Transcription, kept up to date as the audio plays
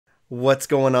What's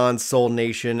going on, Soul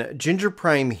Nation? Ginger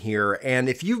Prime here, and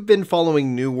if you've been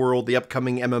following New World, the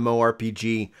upcoming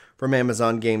MMORPG from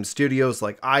Amazon Game Studios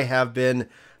like I have been,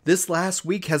 this last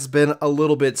week has been a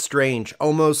little bit strange,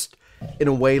 almost in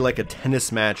a way like a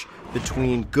tennis match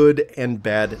between good and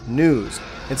bad news.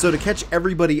 And so to catch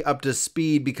everybody up to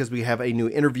speed, because we have a new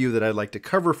interview that I'd like to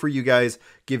cover for you guys,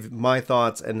 give my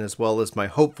thoughts and as well as my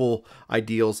hopeful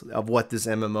ideals of what this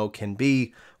MMO can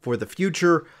be for the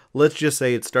future. Let's just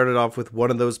say it started off with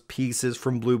one of those pieces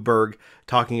from Bloomberg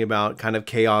talking about kind of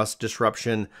chaos,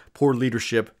 disruption, poor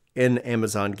leadership in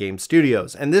Amazon Game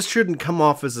Studios. And this shouldn't come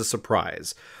off as a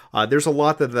surprise. There's a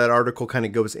lot that article kind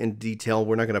of goes in detail.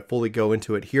 We're not going to fully go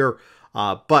into it here.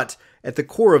 But at the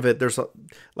core of it,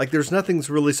 there's nothing's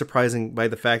really surprising by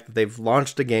the fact that they've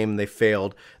launched a game and they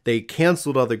failed. They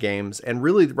canceled other games. And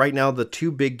really right now, the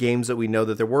two big games that we know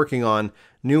that they're working on,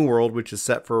 New World, which is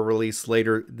set for a release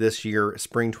later this year,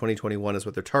 spring 2021 is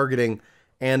what they're targeting,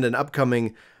 and an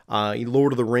upcoming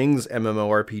Lord of the Rings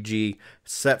MMORPG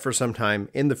set for some time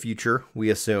in the future, we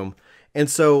assume. And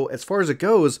so as far as it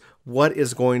goes, what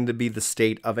is going to be the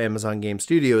state of Amazon Game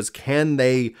Studios? Can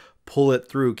they pull it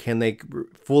through? Can they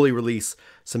fully release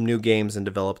some new games and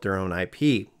develop their own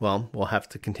IP? Well, we'll have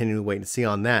to continue to wait and see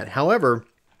on that. However,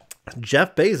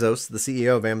 Jeff Bezos, the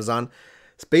CEO of Amazon,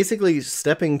 is basically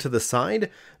stepping to the side,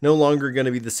 no longer going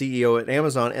to be the CEO at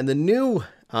Amazon, and the new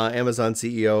Amazon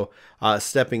CEO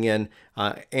stepping in,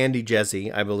 Andy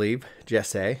Jassy, I believe,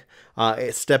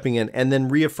 stepping in and then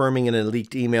reaffirming in a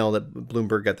leaked email that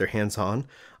Bloomberg got their hands on,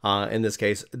 in this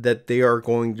case, that they are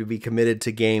going to be committed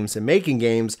to games and making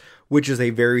games, which is a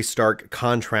very stark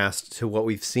contrast to what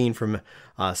we've seen from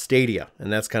Stadia.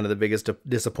 And that's kind of the biggest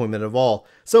disappointment of all.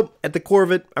 So at the core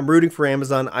of it, I'm rooting for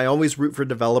Amazon. I always root for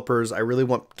developers. I really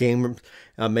want game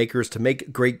makers to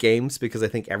make great games because I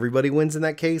think everybody wins in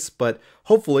that case. But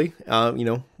hopefully,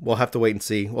 we'll have to wait and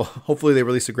see. Well, hopefully they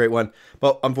release a great one.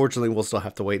 But unfortunately, we'll still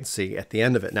have to wait and see at the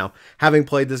end of it. Now, having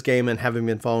played this game and having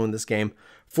been following this game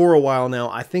for a while now,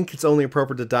 I think it's only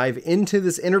appropriate to dive into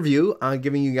this interview,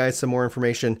 giving you guys some more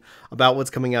information about what's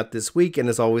coming out this week. And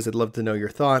as always, I'd love to know your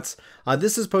thoughts.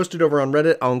 This is posted over on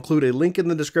Reddit. I'll include a link in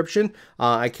the description.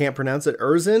 I can't pronounce it.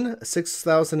 Erzin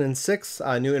 6006,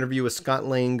 a new interview with Scott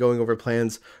Lane going over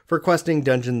plans for questing,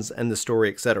 dungeons, and the story,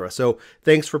 etc. So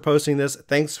thanks for posting this.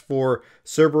 Thanks for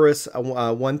Cerberus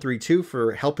 132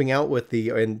 for helping out with the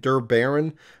Endure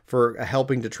Baron for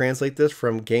helping to translate this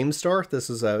from GameStar. This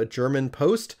is a German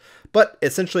post, but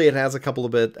essentially it has a couple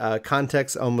of bit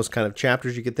context, almost kind of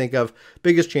chapters you could think of.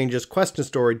 Biggest changes, quest and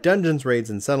story, dungeons, raids,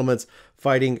 and settlements,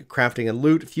 fighting, crafting, and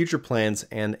loot, future plans,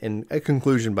 and a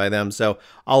conclusion by them. So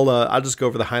I'll just go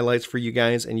over the highlights for you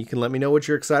guys, and you can let me know what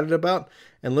you're excited about,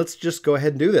 and let's just go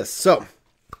ahead and do this. So,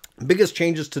 biggest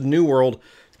changes to New World.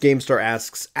 GameStar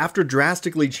asks, after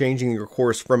drastically changing your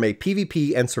course from a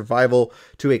PvP and survival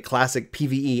to a classic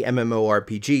PvE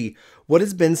MMORPG, what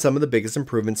has been some of the biggest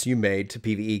improvements you made to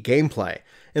PvE gameplay?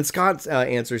 And Scott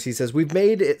answers, he says, we've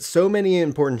made so many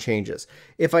important changes.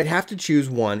 If I'd have to choose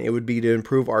one, it would be to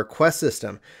improve our quest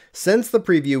system. Since the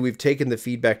preview, we've taken the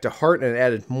feedback to heart and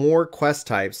added more quest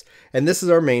types, and this is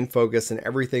our main focus, and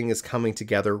everything is coming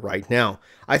together right now.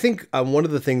 I think one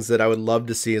of the things that I would love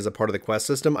to see as a part of the quest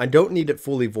system, I don't need it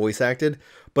fully voice acted,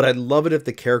 but I'd love it if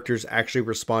the characters actually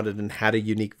responded and had a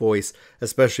unique voice,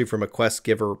 especially from a quest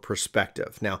giver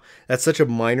perspective. Now, that's such a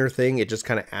minor thing, it just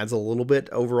kind of adds a little bit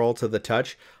overall to the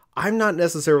touch. I'm not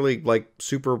necessarily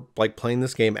super playing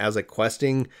this game as a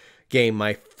questing game.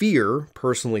 My fear,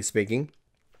 personally speaking,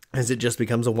 is it just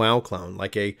becomes a WoW clone,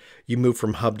 you move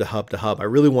from hub to hub to hub. I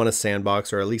really want a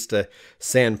sandbox, or at least a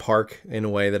sand park, in a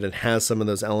way that it has some of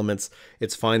those elements.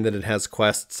 It's fine that it has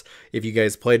quests. If you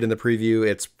guys played in the preview,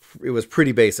 it was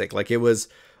pretty basic. It was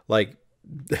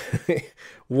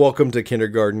welcome to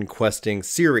kindergarten questing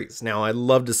series. Now, I'd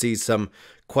love to see some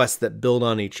quests that build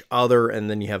on each other, and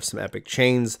then you have some epic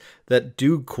chains that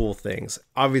do cool things.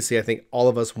 Obviously, I think all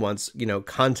of us wants,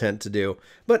 content to do,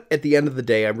 but at the end of the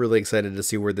day, I'm really excited to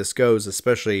see where this goes,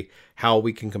 especially how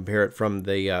we can compare it from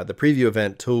the preview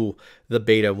event to the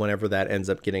beta whenever that ends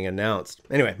up getting announced.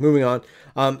 Anyway, moving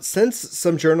on. Since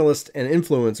some journalists and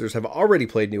influencers have already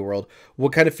played New World,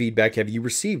 what kind of feedback have you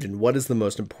received, and what is the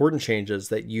most important changes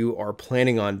that you are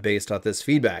planning on based off this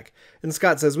feedback? And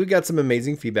Scott says, we got some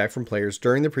amazing feedback from players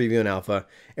during the preview and alpha,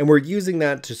 and we're using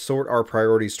that to sort our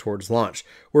priorities towards launch.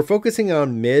 We're focusing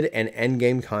on mid and end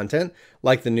game content,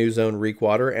 like the new zone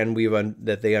Reekwater and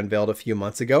that they unveiled a few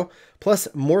months ago, plus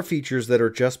more features that are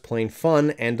just plain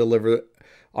fun and deliver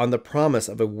on the promise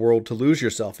of a world to lose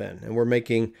yourself in. And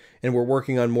we're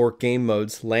working on more game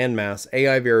modes, landmass,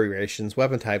 AI variations,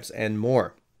 weapon types, and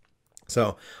more.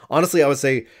 So honestly, I would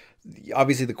say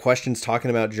obviously the question's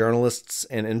talking about journalists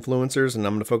and influencers, and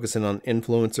I'm going to focus in on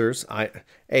influencers.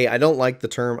 I don't like the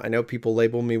term. I know people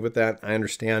label me with that. I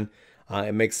understand.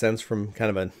 It makes sense from kind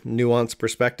of a nuanced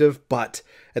perspective, but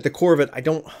at the core of it,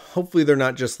 hopefully they're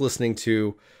not just listening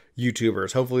to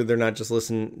YouTubers. Hopefully they're not just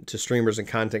listening to streamers and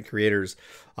content creators.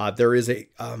 There is a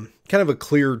kind of a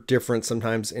clear difference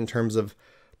sometimes in terms of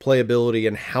playability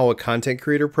and how a content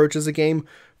creator approaches a game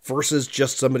versus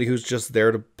just somebody who's just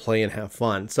there to play and have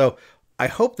fun. So I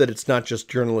hope that it's not just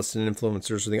journalists and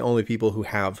influencers are the only people who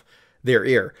have their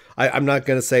ear. I'm not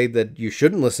going to say that you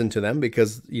shouldn't listen to them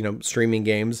because, streaming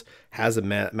games has a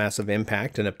massive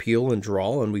impact and appeal and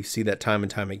draw, and we see that time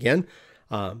and time again.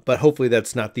 But hopefully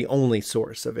that's not the only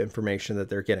source of information that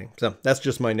they're getting. So that's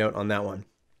just my note on that one.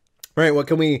 All right, what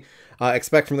can we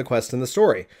expect from the quest and the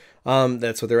story?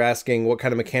 That's what they're asking. What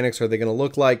kind of mechanics are they going to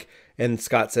look like? And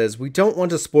Scott says, we don't want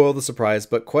to spoil the surprise,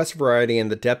 but quest variety and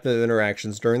the depth of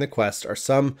interactions during the quest are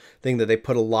something that they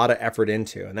put a lot of effort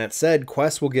into. And that said,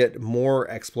 quests will get more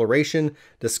exploration,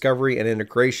 discovery, and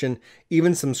integration,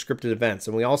 even some scripted events.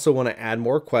 And we also want to add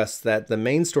more quests that the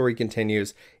main story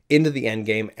continues into the end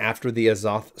game after the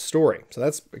Azoth story. So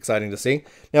that's exciting to see.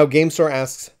 Now, GameStar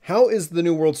asks, how is the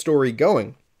New World story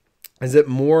going? Is it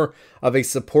more of a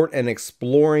support and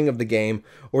exploring of the game,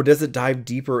 or does it dive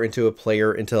deeper into a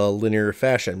player into a linear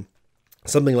fashion?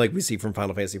 Something like we see from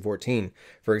Final Fantasy XIV,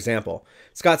 for example.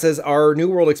 Scott says, our New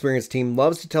World Experience team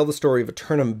loves to tell the story of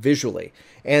Eternum visually,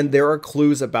 and there are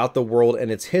clues about the world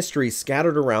and its history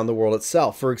scattered around the world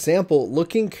itself. For example,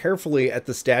 looking carefully at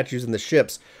the statues and the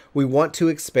ships, we want to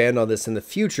expand on this in the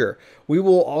future. We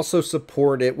will also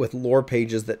support it with lore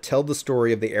pages that tell the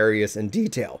story of the areas in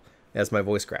detail. As my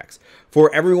voice cracks,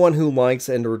 for everyone who likes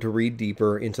and to read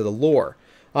deeper into the lore.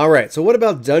 All right, so what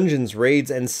about dungeons,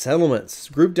 raids, and settlements?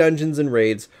 Group dungeons and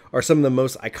raids are some of the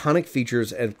most iconic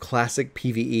features of classic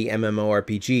PvE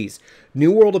MMORPGs.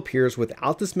 New World appears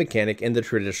without this mechanic in the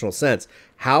traditional sense.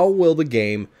 How will the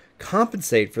game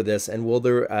compensate for this, and will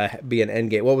there be an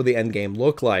endgame? What would the endgame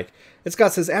look like? And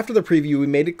Scott says, after the preview, we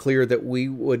made it clear that we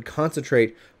would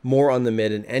concentrate more on the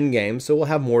mid and end game, so we'll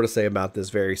have more to say about this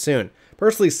very soon.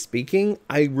 Personally speaking,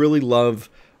 I really love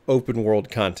open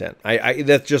world content.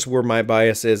 That's just where my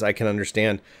bias is. I can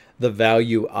understand the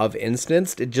value of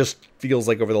instanced. It just feels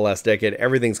like over the last decade,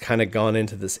 everything's kind of gone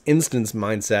into this instance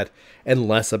mindset and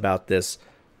less about this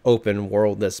open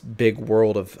world, this big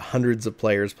world of hundreds of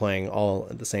players playing all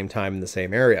at the same time in the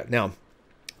same area. Now,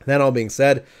 that all being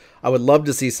said, I would love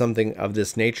to see something of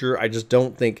this nature. I just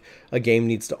don't think a game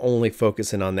needs to only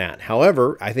focus in on that.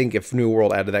 However, I think if New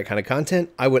World added that kind of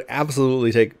content, I would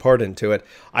absolutely take part into it.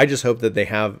 I just hope that they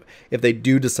have, if they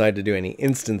do decide to do any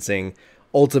instancing,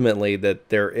 ultimately that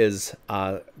there is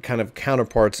kind of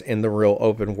counterparts in the real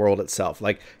open world itself.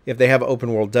 Like if they have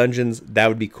open world dungeons, that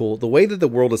would be cool. The way that the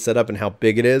world is set up and how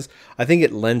big it is, I think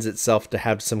it lends itself to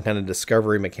have some kind of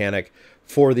discovery mechanic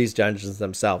for these dungeons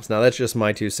themselves. Now that's just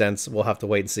my 2 cents. We'll have to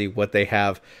wait and see what they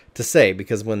have to say,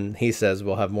 because when he says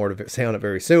we'll have more to say on it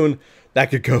very soon, that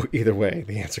could go either way.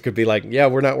 The answer could be like, yeah,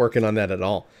 we're not working on that at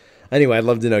all. Anyway, I'd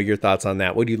love to know your thoughts on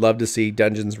that. Would you love to see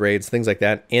dungeons, raids, things like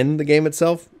that in the game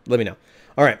itself? Let me know.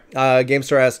 All right,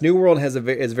 GameStar asks, New World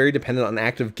is very dependent on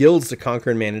active guilds to conquer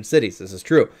and manage cities. This is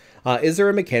true. Is there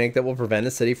a mechanic that will prevent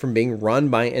a city from being run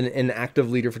by an inactive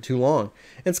leader for too long?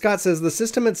 And Scott says the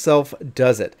system itself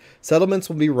does it. Settlements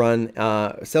run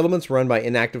by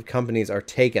inactive companies are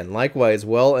taken. Likewise,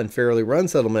 well and fairly run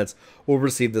settlements will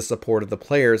receive the support of the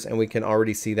players, and we can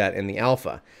already see that in the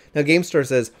alpha. Now, GameStar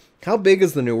says, how big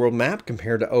is the New World map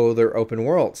compared to other open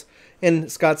worlds?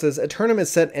 And Scott says, Eternum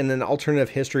is set in an alternative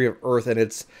history of Earth, and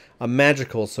it's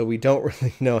magical, so we don't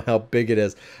really know how big it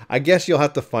is. I guess you'll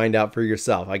have to find out for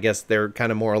yourself. I guess they're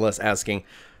kind of more or less asking,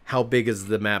 how big is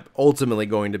the map ultimately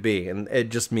going to be? And it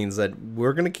just means that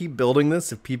we're going to keep building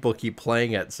this if people keep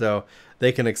playing it, so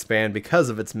they can expand because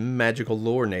of its magical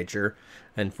lore nature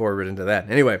and forward into that.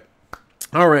 Anyway,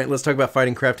 all right, let's talk about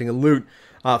fighting, crafting, and loot.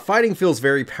 Fighting feels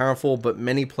very powerful, but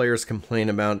many players complain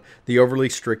about the overly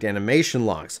strict animation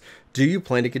locks. Do you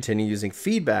plan to continue using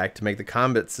feedback to make the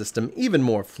combat system even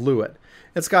more fluid?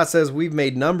 And Scott says, we've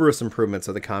made numerous improvements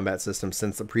of the combat system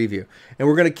since the preview, and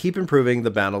we're going to keep improving the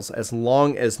battles as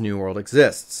long as New World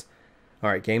exists. All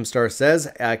right, GameStar says,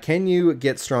 can you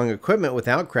get strong equipment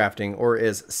without crafting, or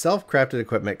is self-crafted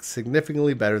equipment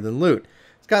significantly better than loot?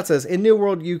 Scott says, in New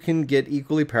World, you can get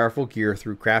equally powerful gear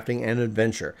through crafting and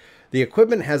adventure. The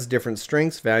equipment has different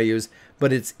strengths, values,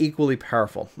 but it's equally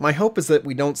powerful. My hope is that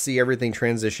we don't see everything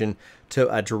transition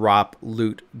to a drop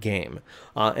loot game.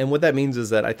 And what that means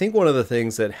is that I think one of the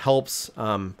things that helps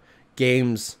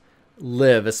games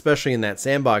live, especially in that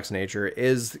sandbox nature,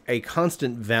 is a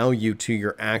constant value to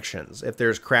your actions. If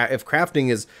there's if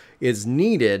crafting is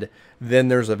needed, then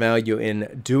there's a value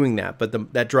in doing that.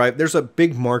 But there's a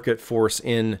big market force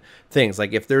in things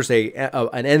like if there's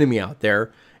an enemy out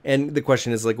there, and the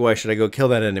question is like, why should I go kill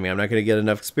that enemy? I'm not going to get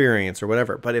enough experience or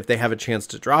whatever. But if they have a chance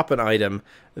to drop an item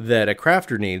that a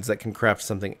crafter needs that can craft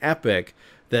something epic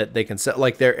that they can sell,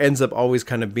 like there ends up always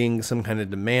kind of being some kind of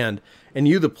demand, and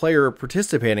you, the player, are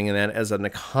participating in that as an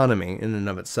economy in and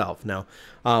of itself. Now,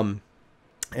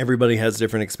 everybody has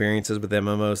different experiences with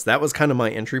MMOs. That was kind of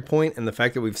my entry point, and the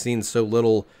fact that we've seen so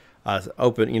little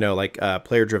open, like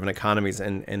player-driven economies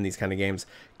in these kind of games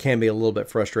can be a little bit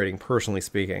frustrating, personally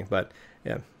speaking. But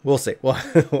yeah, we'll see.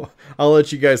 Well, I'll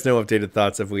let you guys know updated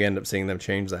thoughts if we end up seeing them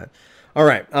change that. All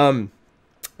right.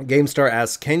 GameStar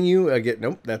asks, can you get...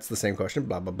 Nope, that's the same question.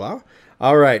 Blah, blah, blah.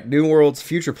 All right. New World's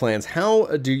future plans. How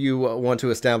do you want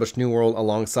to establish New World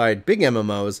alongside big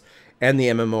MMOs and the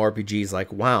MMORPGs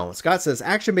like WoW? Scott says,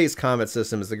 action-based combat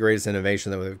system is the greatest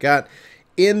innovation that we've got.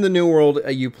 In the New World,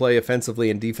 you play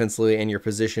offensively and defensively, and your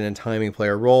position and timing play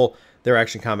a role. Their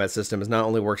action combat system is not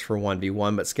only works for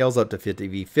 1v1, but scales up to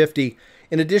 50v50.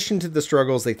 In addition to the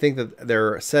struggles, they think that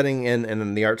their setting in and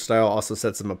then the art style also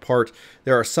sets them apart.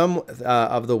 There are some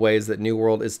of the ways that New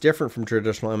World is different from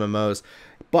traditional MMOs,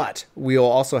 but we will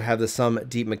also have some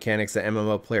deep mechanics that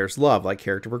MMO players love, like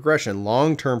character progression,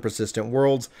 long-term persistent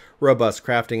worlds, robust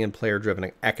crafting, and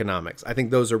player-driven economics. I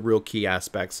think those are real key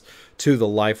aspects to the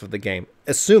life of the game,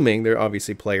 assuming they're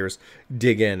obviously players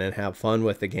dig in and have fun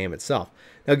with the game itself.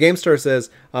 Now, GameStar says,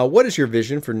 what is your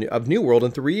vision of New World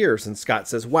in 3 years? And Scott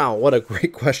says, wow, what a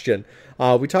great question.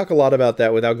 We talk a lot about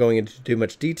that without going into too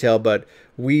much detail, but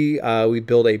we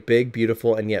build a big,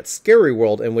 beautiful, and yet scary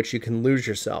world in which you can lose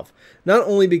yourself. Not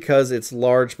only because it's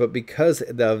large, but because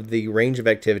of the range of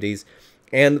activities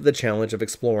and the challenge of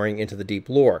exploring into the deep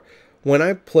lore. When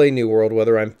I play New World,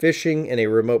 whether I'm fishing in a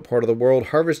remote part of the world,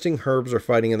 harvesting herbs, or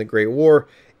fighting in the Great War,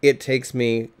 it takes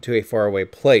me to a faraway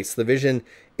place. The vision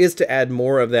is to add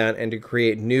more of that and to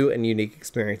create new and unique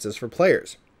experiences for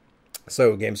players.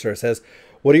 So GameStar says,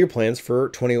 what are your plans for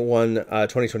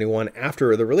 2021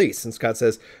 after the release? And Scott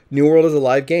says, New World is a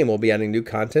live game. We'll be adding new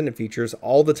content and features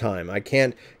all the time. I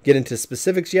can't get into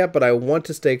specifics yet, but I want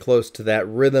to stay close to that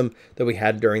rhythm that we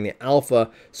had during the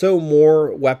alpha. So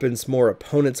more weapons, more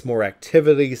opponents, more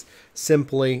activities,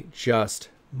 simply just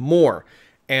more.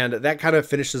 And that kind of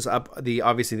finishes up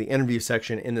obviously the interview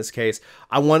section in this case.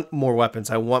 I want more weapons.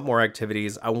 I want more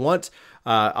activities. I want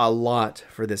a lot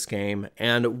for this game.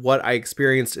 And what I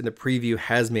experienced in the preview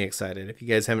has me excited. If you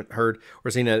guys haven't heard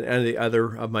or seen any of the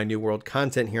other of my New World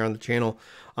content here on the channel,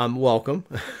 welcome.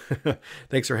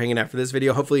 Thanks for hanging out for this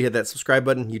video. Hopefully you hit that subscribe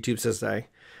button. YouTube says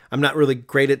I'm not really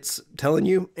great at telling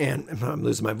you, and I'm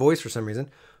losing my voice for some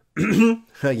reason.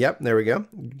 Yep, there we go.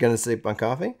 Gonna sip on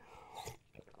coffee.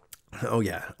 Oh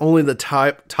yeah, only the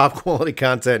top quality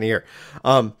content here.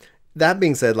 That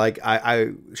being said, like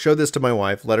I showed this to my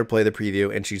wife, let her play the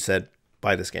preview, and she said,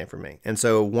 buy this game for me. And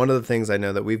so one of the things I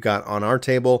know that we've got on our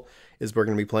table is we're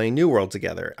going to be playing New World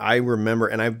together. I remember,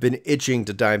 and I've been itching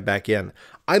to dive back in.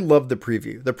 I love the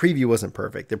preview. The preview wasn't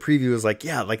perfect. The preview was like,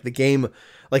 yeah, like the game,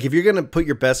 like if you're going to put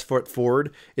your best foot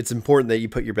forward, it's important that you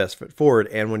put your best foot forward.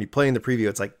 And when you play in the preview,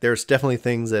 it's like, there's definitely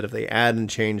things that if they add and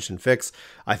change and fix,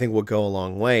 I think will go a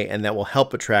long way. And that will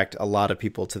help attract a lot of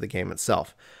people to the game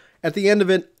itself. At the end of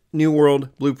it, New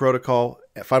World, Blue Protocol,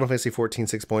 Final Fantasy XIV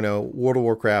 6.0, World of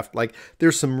Warcraft, like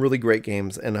there's some really great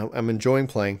games and I'm enjoying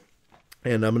playing.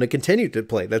 And I'm going to continue to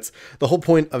play. That's the whole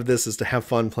point of this, is to have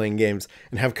fun playing games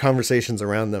and have conversations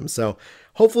around them. So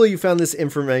hopefully you found this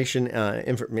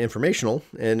informational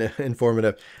and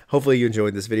informative. Hopefully you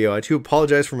enjoyed this video. I do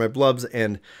apologize for my blubs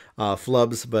and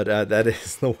flubs, but that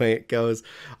is the way it goes.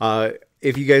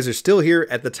 If you guys are still here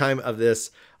at the time of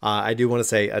this, I do want to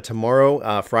say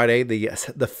tomorrow, Friday, the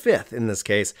 5th in this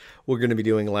case, we're going to be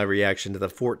doing a live reaction to the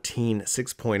 14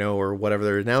 6.0 or whatever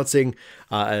they're announcing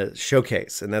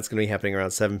showcase. And that's going to be happening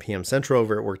around 7 p.m. Central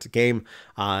over at Work to Game.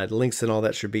 Links and all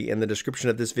that should be in the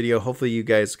description of this video. Hopefully you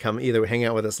guys come either hang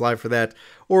out with us live for that,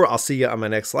 or I'll see you on my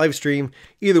next live stream.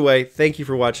 Either way, thank you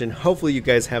for watching. Hopefully you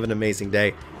guys have an amazing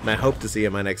day, and I hope to see you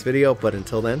in my next video. But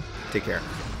until then, take care.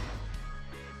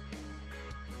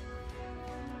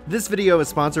 This video is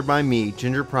sponsored by me,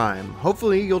 Ginger Prime.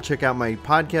 Hopefully you'll check out my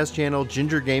podcast channel,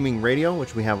 Ginger Gaming Radio,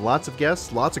 which we have lots of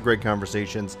guests, lots of great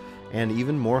conversations, and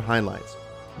even more highlights.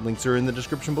 Links are in the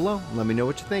description below. Let me know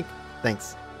what you think.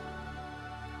 Thanks.